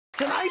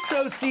Tonight's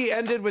OC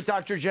ended with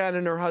Dr. Jen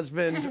and her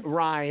husband,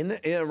 Ryne,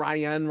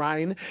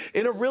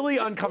 in a really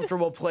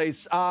uncomfortable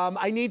place.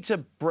 I need to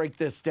break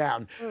this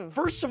down.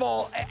 First of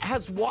all,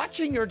 has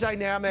watching your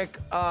dynamic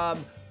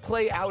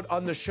play out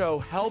on the show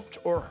helped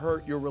or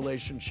hurt your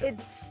relationship?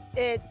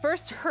 It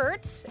first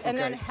hurt and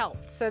then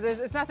helped. So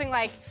it's nothing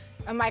like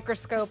a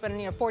microscope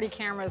and 40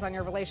 cameras on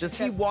your relationship. Does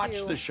he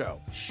watch the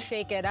show?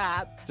 Shake it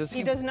up.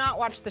 He does not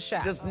watch the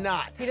show. Does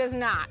not. He does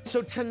not.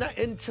 So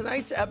in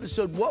tonight's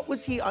episode, what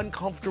was he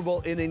uncomfortable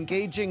in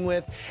engaging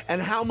with,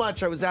 and how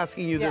much? I was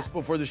asking you this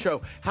before the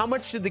show. How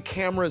much did the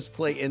cameras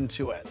play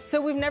into it? So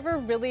we've never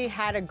really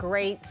had a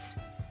great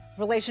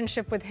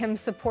relationship with him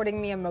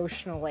supporting me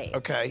emotionally.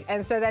 Okay.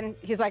 And so then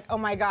he's like, oh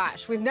my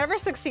gosh, we've never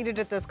succeeded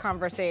at this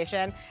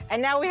conversation,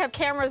 and now we have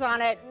cameras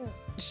on it,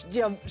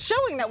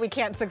 showing that we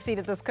can't succeed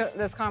at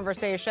this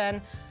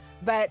conversation.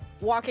 But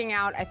walking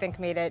out, I think,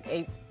 made it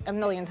a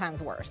million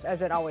times worse,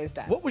 as it always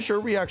does. What was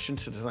your reaction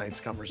to tonight's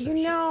conversation?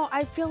 You know,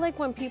 I feel like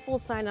when people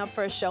sign up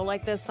for a show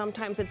like this,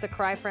 sometimes it's a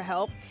cry for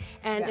help,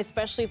 and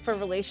especially for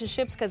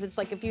relationships, because it's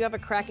like if you have a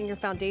crack in your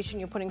foundation,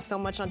 you're putting so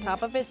much on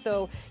top of it,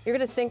 so you're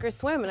gonna sink or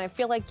swim. And I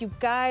feel like you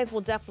guys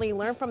will definitely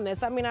learn from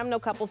this. I mean, I'm no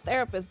couples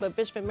therapist, but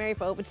bitch been married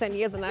for over 10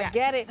 years, and I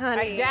get it,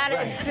 honey. I get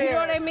it, too. You know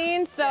what I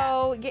mean?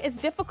 So it's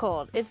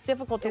difficult. It's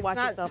difficult to watch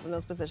yourself in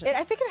those positions.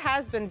 I think it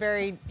has been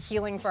very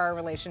healing for our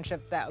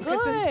relationship, though.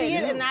 Because to see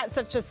it in that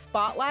such a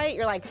spotlight,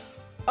 you're like,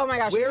 oh my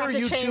gosh, we have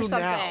to change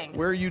something.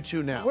 Where are you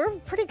two now? We're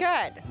pretty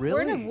good. Really?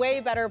 We're in a way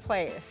better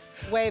place.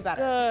 Way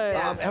better.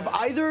 Good. Have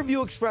either of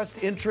you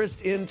expressed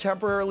interest in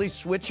temporarily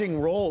switching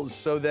roles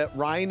so that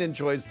Ryne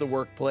enjoys the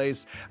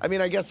workplace? I mean,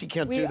 I guess he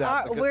can't do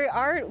that.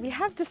 We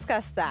have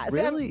discussed that.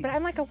 Really? So but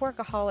I'm like a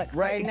workaholic. So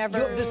right. I never.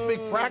 You have this big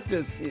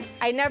practice.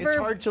 It's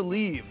hard to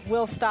leave.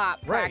 Will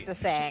stop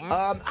practicing.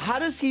 How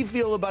does he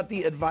feel about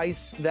the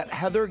advice that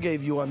Heather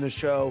gave you on the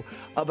show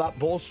about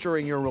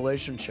bolstering your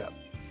relationship?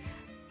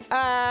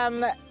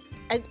 I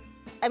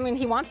mean,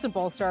 he wants to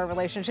bolster our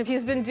relationship.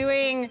 He's been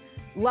doing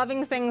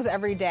loving things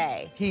every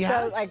day. He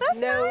has? Like That's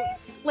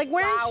nice. Like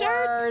wearing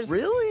shirts?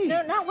 Really?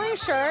 No, not wearing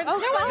shirts. Oh,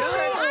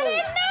 I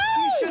didn't know.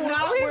 He should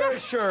not wear a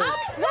shirt.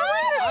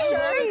 I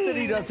love it that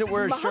he doesn't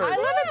wear a shirt. I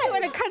love it too,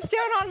 and it cuts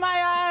down on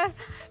my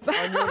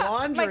on your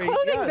laundry. my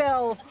clothing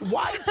bill.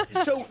 Why?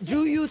 So,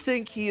 do you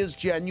think he is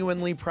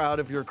genuinely proud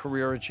of your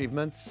career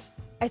achievements?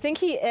 I think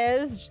he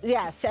is.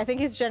 Yes, I think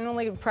he's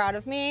genuinely proud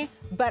of me,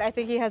 but I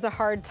think he has a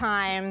hard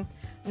time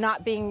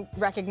not being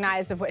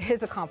recognized of what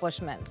his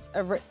accomplishments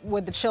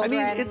with the children.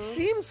 I mean, it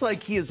seems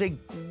like he is a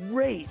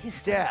great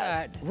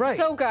dad. So good. Right.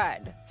 So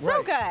good.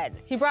 So good.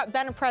 He brought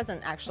Ben a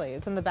present, actually.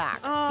 It's in the back.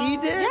 He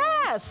did?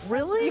 Yes.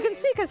 Really? You can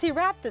see because he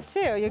wrapped it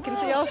too. You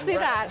can you'll see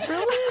that.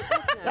 Really?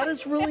 That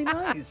is really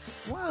nice.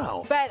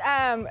 Wow. But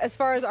as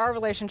far as our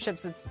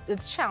relationships,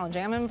 it's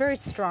challenging. I'm a very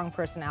strong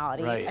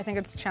personality. Right. I think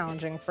it's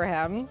challenging for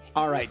him.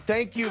 All right.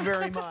 Thank you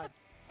very much.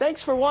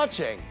 Thanks for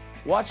watching.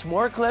 Watch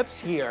more clips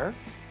here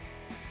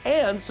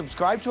and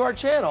subscribe to our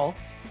channel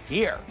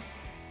here.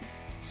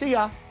 See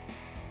ya.